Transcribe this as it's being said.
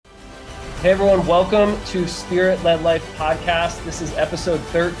Hey everyone, welcome to Spirit Led Life Podcast. This is episode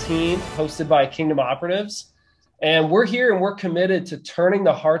 13, hosted by Kingdom Operatives. And we're here and we're committed to turning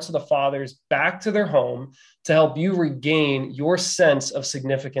the hearts of the fathers back to their home to help you regain your sense of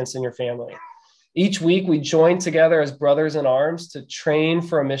significance in your family. Each week, we join together as brothers in arms to train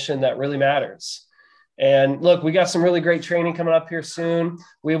for a mission that really matters. And look, we got some really great training coming up here soon.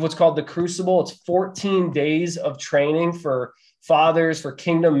 We have what's called the Crucible. It's 14 days of training for fathers, for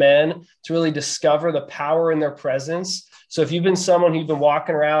kingdom men to really discover the power in their presence. So if you've been someone who's been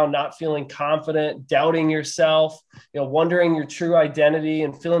walking around not feeling confident, doubting yourself, wondering your true identity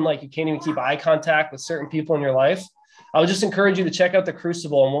and feeling like you can't even keep eye contact with certain people in your life, I would just encourage you to check out the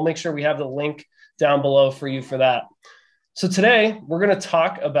Crucible, and we'll make sure we have the link down below for you for that. So today we're going to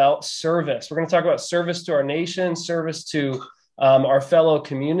talk about service. We're going to talk about service to our nation, service to our fellow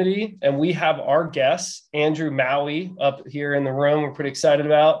community. And we have our guest, Andrew Maue, up here in the room. We're pretty excited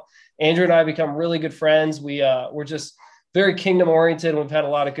about. Andrew and I become really good friends. We're just very kingdom oriented. We've had a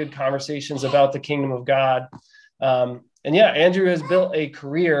lot of good conversations about the kingdom of God. Andrew has built a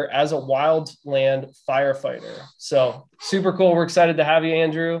career as a wildland firefighter. So super cool. We're excited to have you,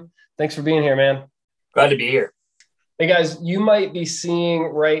 Andrew. Thanks for being here, man. Glad to be here. Hey guys, you might be seeing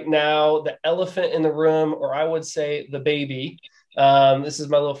right now the elephant in the room, or I would say the baby. This is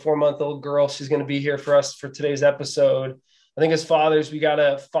my little 4-month-old girl. She's going to be here for us for today's episode. I think as fathers, we got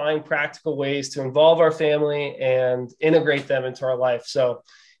to find practical ways to involve our family and integrate them into our life. So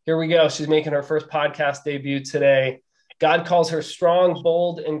here we go. She's making her first podcast debut today. God calls her strong,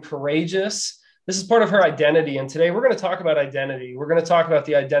 bold, and courageous. This is part of her identity. And today we're going to talk about identity. We're going to talk about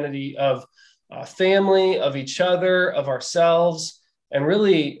the identity of family, of each other, of ourselves. And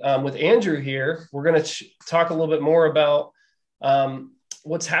really, with Andrew here, we're going to talk a little bit more about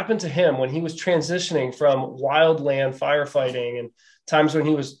what's happened to him when he was transitioning from wildland firefighting and times when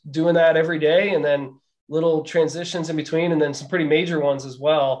he was doing that every day, and then little transitions in between, and then some pretty major ones as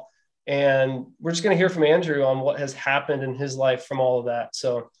well. And we're just going to hear from Andrew on what has happened in his life from all of that.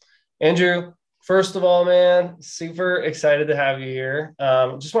 So, Andrew, first of all, man, super excited to have you here.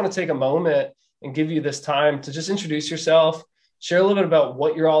 Just want to take a moment and give you this time to just introduce yourself, share a little bit about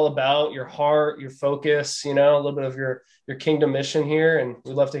what you're all about, your heart, your focus, a little bit of your kingdom mission here. And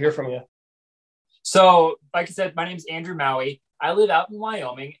we'd love to hear from you. So, like I said, my name is Andrew Maue. I live out in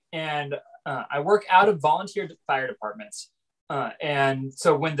Wyoming, and I work out of volunteer fire departments. And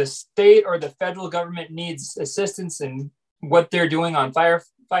so when the state or the federal government needs assistance in what they're doing on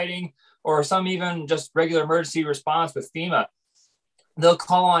firefighting, or some even just regular emergency response with FEMA, they'll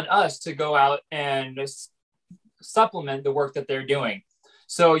call on us to go out and supplement the work that they're doing.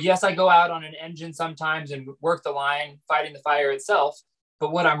 So yes, I go out on an engine sometimes and work the line fighting the fire itself.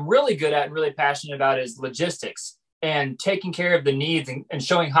 But what I'm really good at and really passionate about is logistics and taking care of the needs and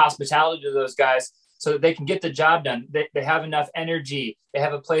showing hospitality to those guys so that they can get the job done. They have enough energy. They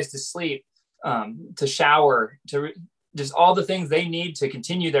have a place to sleep, to shower, to just all the things they need to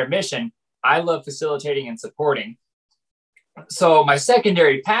continue their mission. I love facilitating and supporting. So my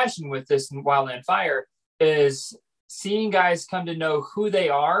secondary passion with this wildland fire is seeing guys come to know who they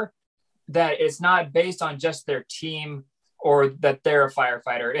are, that it's not based on just their team or that they're a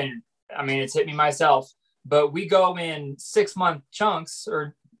firefighter. And I mean, it's hit me myself, but we go in 6-month chunks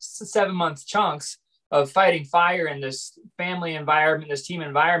or 7-month chunks of fighting fire in this family environment, this team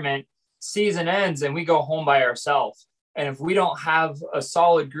environment. Season ends and we go home by ourselves. And if we don't have a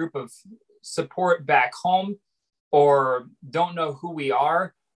solid group of support back home, or don't know who we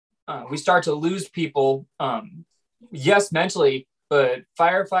are, we start to lose people. Yes, mentally, but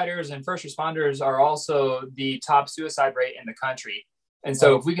firefighters and first responders are also the top suicide rate in the country. And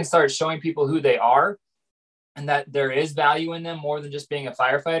so if we can start showing people who they are and that there is value in them more than just being a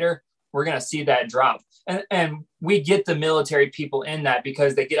firefighter, we're going to see that drop. And we get the military people in that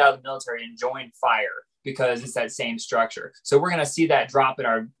because they get out of the military and join fire because it's that same structure. So we're going to see that drop in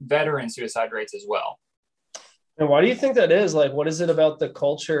our veteran suicide rates as well. And why do you think that is? Like, what is it about the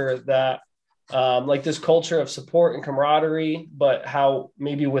culture that, like this culture of support and camaraderie, but how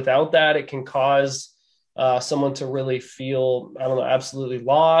maybe without that, it can cause someone to really feel, I don't know, absolutely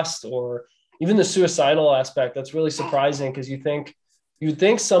lost, or even the suicidal aspect? That's really surprising because you'd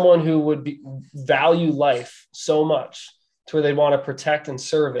think someone who would value life so much to where they'd want to protect and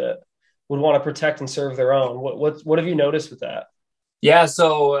serve it would want to protect and serve their own. What have you noticed with that? Yeah.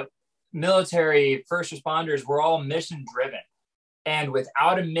 So military first responders, we're all mission driven, and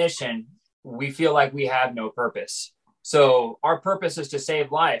without a mission, we feel like we have no purpose. So our purpose is to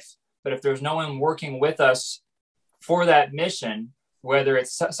save life. But if there's no one working with us for that mission, whether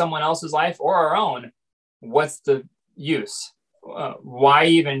it's someone else's life or our own, what's the use? Why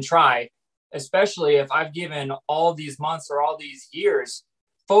even try? especially if I've given all these months or all these years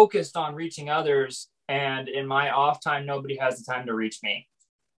focused on reaching others, and in my off time, nobody has the time to reach me.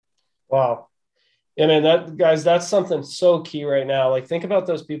 Wow. Yeah, man, that's something so key right now. Like, think about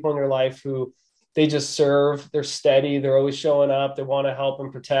those people in your life who they just serve, they're steady, they're always showing up, they want to help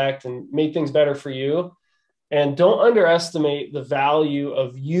and protect and make things better for you. And don't underestimate the value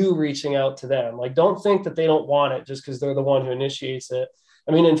of you reaching out to them. Like, don't think that they don't want it just because they're the one who initiates it.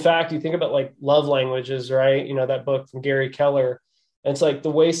 I mean, in fact, you think about like love languages, right? You know, that book from Gary Keller. And it's like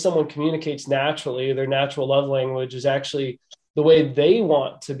the way someone communicates naturally, their natural love language is actually the way they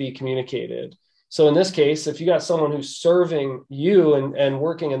want to be communicated. So in this case, if you got someone who's serving you and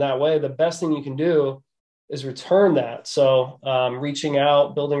working in that way, the best thing you can do is return that. So reaching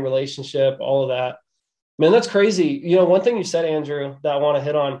out, building relationship, all of that. Man, that's crazy. You know, one thing you said, Andrew, that I want to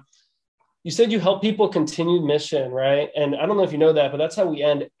hit on, you said you help people continue mission, right? And I don't know if you know that, but that's how we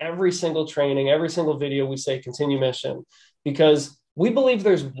end every single training, every single video. We say continue mission, because we believe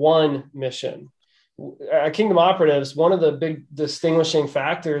there's one mission. At Kingdom Operatives, one of the big distinguishing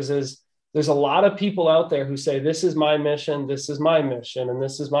factors is there's a lot of people out there who say, this is my mission, this is my mission, and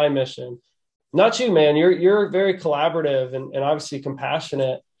this is my mission. Not you, man. You're very collaborative and obviously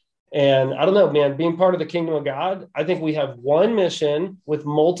compassionate. And I don't know, man, being part of the kingdom of God, I think we have one mission with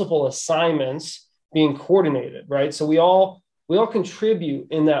multiple assignments being coordinated, right? So we all contribute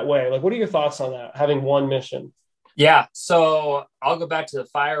in that way. Like, what are your thoughts on that, having one mission? Yeah. So I'll go back to the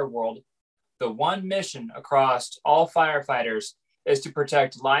fire world. The one mission across all firefighters is to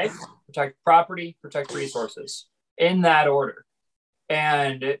protect life, protect property, protect resources, in that order.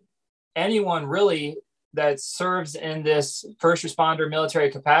 And anyone really that serves in this first responder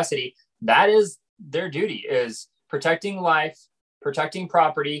military capacity, that is their duty, is protecting life, protecting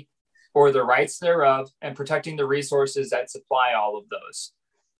property or the rights thereof, and protecting the resources that supply all of those,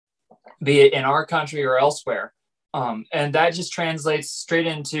 be it in our country or elsewhere. And that just translates straight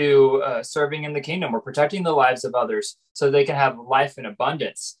into serving in the kingdom. We're protecting the lives of others so they can have life in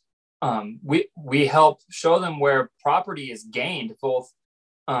abundance. We help show them where property is gained, both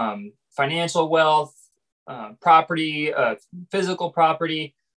financial wealth, property, physical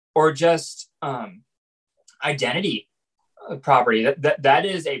property, or just identity property. That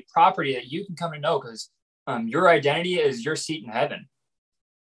is a property that you can come to know, because your identity is your seat in heaven.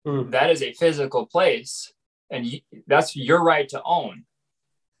 That is a physical place, and that's your right to own.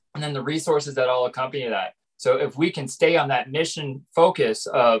 And then the resources that all accompany that. So if we can stay on that mission focus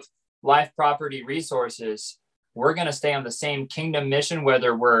of life, property, resources, we're going to stay on the same kingdom mission,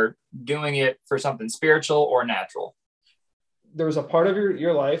 whether we're doing it for something spiritual or natural. There was a part of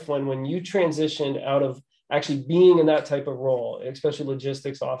your life when you transitioned out of actually being in that type of role, especially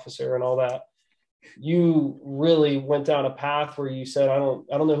logistics officer and all that, you really went down a path where you said, I don't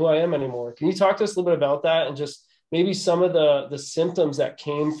know who I am anymore. Can you talk to us a little bit about that, and just maybe some of the symptoms that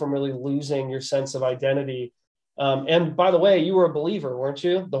came from really losing your sense of identity? And by the way, you were a believer, weren't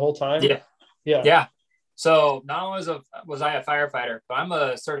you, the whole time? Yeah. So not only was I a firefighter, but I'm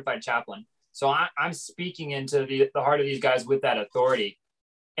a certified chaplain. So I'm speaking into the heart of these guys with that authority.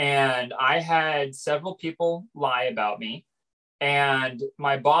 And I had several people lie about me, and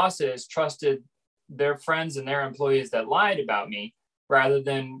my bosses trusted their friends and their employees that lied about me rather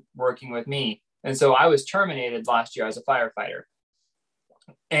than working with me. And so I was terminated last year as a firefighter,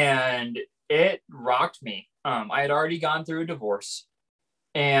 and it rocked me. I had already gone through a divorce,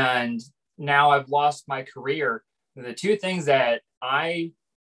 and now I've lost my career. The two things that I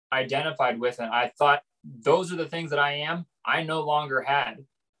identified with and I thought those are the things that I am, I no longer had.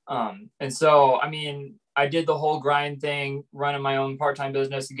 And so, I mean, I did the whole grind thing, running my own part-time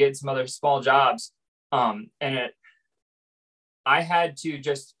business and getting some other small jobs. I had to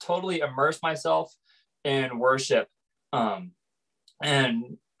just totally immerse myself in worship,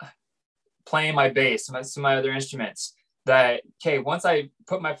 and playing my bass and some of my other instruments. That, okay, once I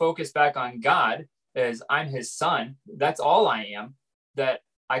put my focus back on God, as I'm his son, that's all I am, that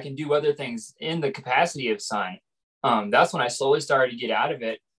I can do other things in the capacity of son. That's when I slowly started to get out of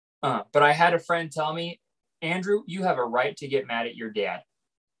it. But I had a friend tell me, Andrew, you have a right to get mad at your dad.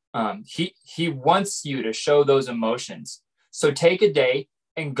 He wants you to show those emotions. So take a day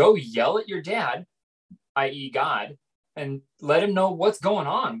and go yell at your dad, i.e. God, and let him know what's going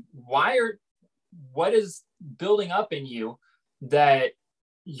on. What is building up in you that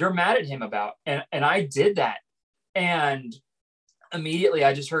you're mad at him about? And I did that. And immediately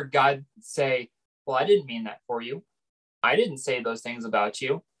I just heard God say, well, I didn't mean that for you. I didn't say those things about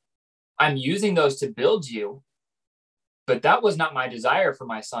you. I'm using those to build you, but that was not my desire for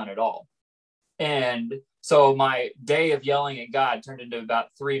my son at all. And So my day of yelling at God turned into about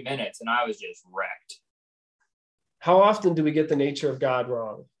 3 minutes, and I was just wrecked. How often do we get the nature of God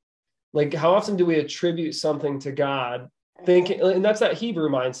wrong? Like, how often do we attribute something to God thinking, and that's that Hebrew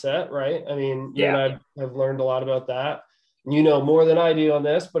mindset, right? I mean, you and Yeah. I have learned a lot about that. You know more than I do on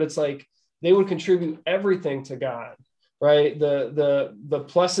this, but it's like they would contribute everything to God, right? The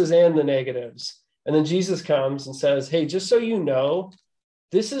pluses and the negatives. And then Jesus comes and says, hey, just so you know,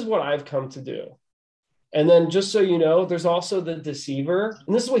 this is what I've come to do. And then just so you know, there's also the deceiver,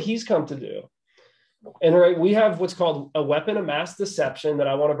 and this is what he's come to do. And right, we have what's called a weapon of mass deception that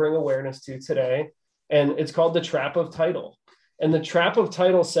I want to bring awareness to today. And it's called the trap of title. And the trap of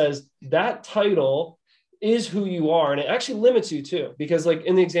title says that title is who you are. And it actually limits you too, because like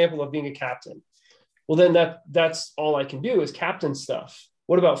in the example of being a captain, well, then that's all I can do is captain stuff.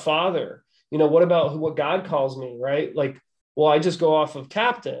 What about father? You know, what about what God calls me, right? Like, well, I just go off of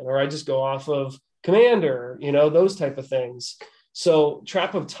captain, or I just go off of commander, you know, those type of things. So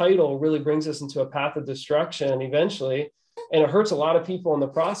trap of title really brings us into a path of destruction eventually. And it hurts a lot of people in the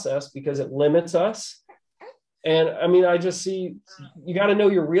process because it limits us. And I mean, I just see you got to know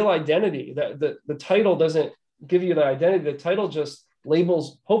your real identity. That the title doesn't give you the identity. The title just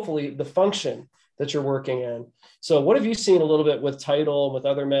labels, hopefully, the function that you're working in. So what have you seen a little bit with title, with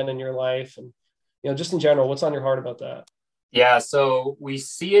other men in your life? And, you know, just in general, what's on your heart about that? Yeah. So we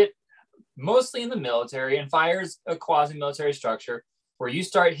see it mostly in the military, and fire's a quasi-military structure where you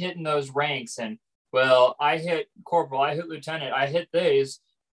start hitting those ranks and, well, I hit corporal, I hit lieutenant, I hit these.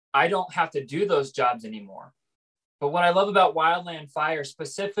 I don't have to do those jobs anymore. But what I love about wildland fire,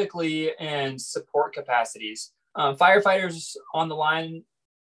 specifically in support capacities, firefighters on the line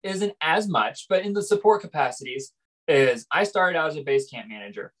isn't as much, but in the support capacities is I started out as a base camp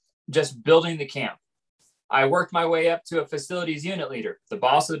manager, just building the camp. I worked my way up to a facilities unit leader, the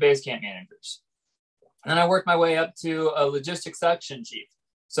boss of the base camp managers. And then I worked my way up to a logistics section chief.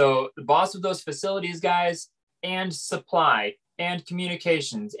 So the boss of those facilities guys and supply and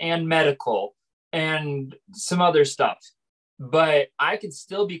communications and medical and some other stuff. But I could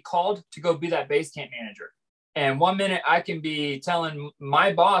still be called to go be that base camp manager. And 1 minute I can be telling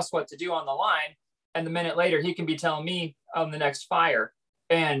my boss what to do on the line. And the minute later, he can be telling me on the next fire.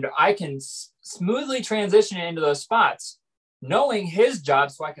 And I can smoothly transition it into those spots, knowing his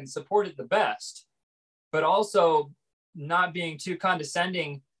job so I can support it the best, but also not being too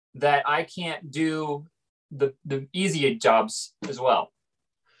condescending that I can't do the easy jobs as well.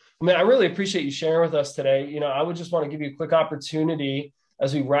 I mean, I really appreciate you sharing with us today. You know, I would just want to give you a quick opportunity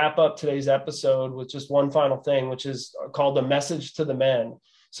as we wrap up today's episode with just one final thing, which is called the message to the men.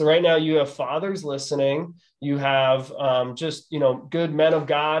 So right now you have fathers listening. You have just, you know, good men of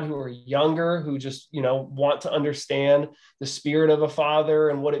God who are younger, who just, you know, want to understand the spirit of a father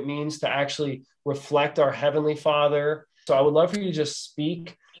and what it means to actually reflect our heavenly Father. So I would love for you to just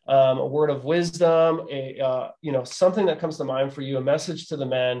speak a word of wisdom, you know, something that comes to mind for you, a message to the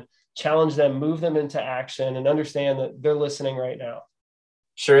men, challenge them, move them into action, and understand that they're listening right now.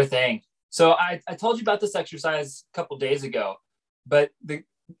 Sure thing. So I told you about this exercise a couple days ago, but the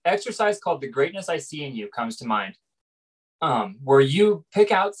exercise called The Greatness I See in You comes to mind, where you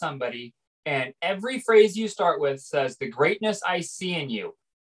pick out somebody and every phrase you start with says, the greatness I see in you,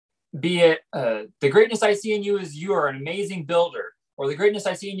 be it the greatness I see in you is you are an amazing builder, or the greatness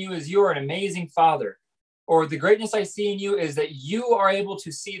I see in you is you are an amazing father, or the greatness I see in you is that you are able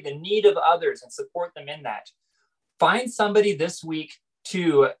to see the need of others and support them in that. Find somebody this week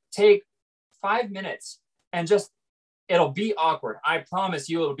to take 5 minutes and just, it'll be awkward. I promise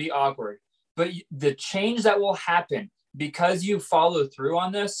you it'll be awkward. But the change that will happen because you follow through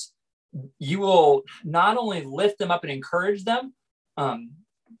on this, you will not only lift them up and encourage them.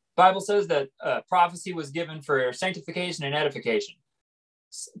 Bible says that prophecy was given for sanctification and edification,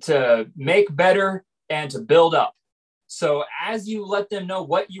 to make better and to build up. So as you let them know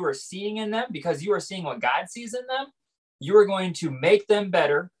what you are seeing in them, because you are seeing what God sees in them, you are going to make them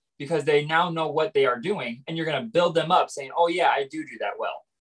better because they now know what they are doing, and you're going to build them up saying, oh yeah, I do that well.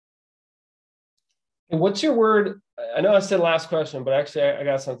 And what's your word? I know I said last question, but actually I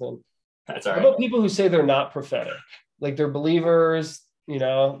got something. That's all right. How about people who say they're not prophetic? Like they're believers, you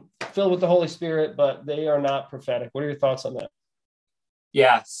know, filled with the Holy Spirit, but they are not prophetic. What are your thoughts on that?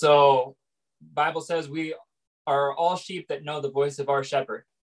 Yeah. So Bible says we are all sheep that know the voice of our shepherd.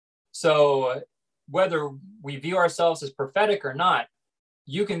 So whether we view ourselves as prophetic or not,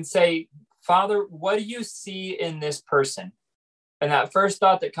 you can say, Father, what do you see in this person? And that first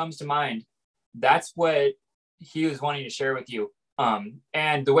thought that comes to mind, that's what he was wanting to share with you.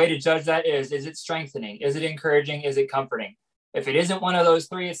 And the way to judge that is it strengthening? Is it encouraging? Is it comforting? If it isn't one of those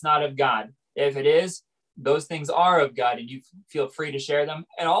three, it's not of God. If it is, those things are of God, and you feel free to share them,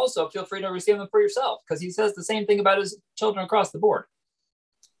 and also feel free to receive them for yourself, because he says the same thing about his children across the board.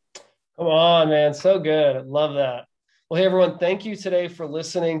 Come on, man. So good. Love that. Well, hey, everyone, thank you today for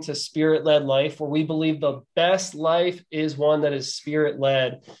listening to Spirit-Led Life, where we believe the best life is one that is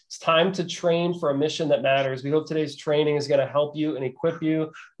Spirit-led. It's time to train for a mission that matters. We hope today's training is going to help you and equip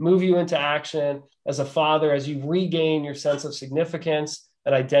you, move you into action as a father, as you regain your sense of significance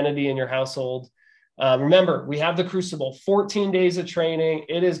and identity in your household. Remember, we have the Crucible, 14 days of training.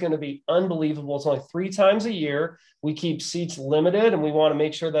 It is going to be unbelievable. It's only 3 times a year. We keep seats limited, and we want to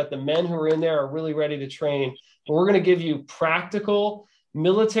make sure that the men who are in there are really ready to train. But we're going to give you practical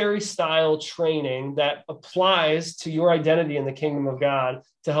military style training that applies to your identity in the kingdom of God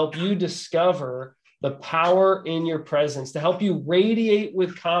to help you discover the power in your presence, to help you radiate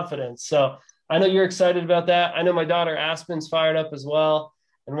with confidence. So I know you're excited about that. I know my daughter Aspen's fired up as well.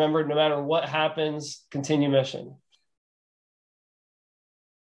 And remember, no matter what happens, continue mission.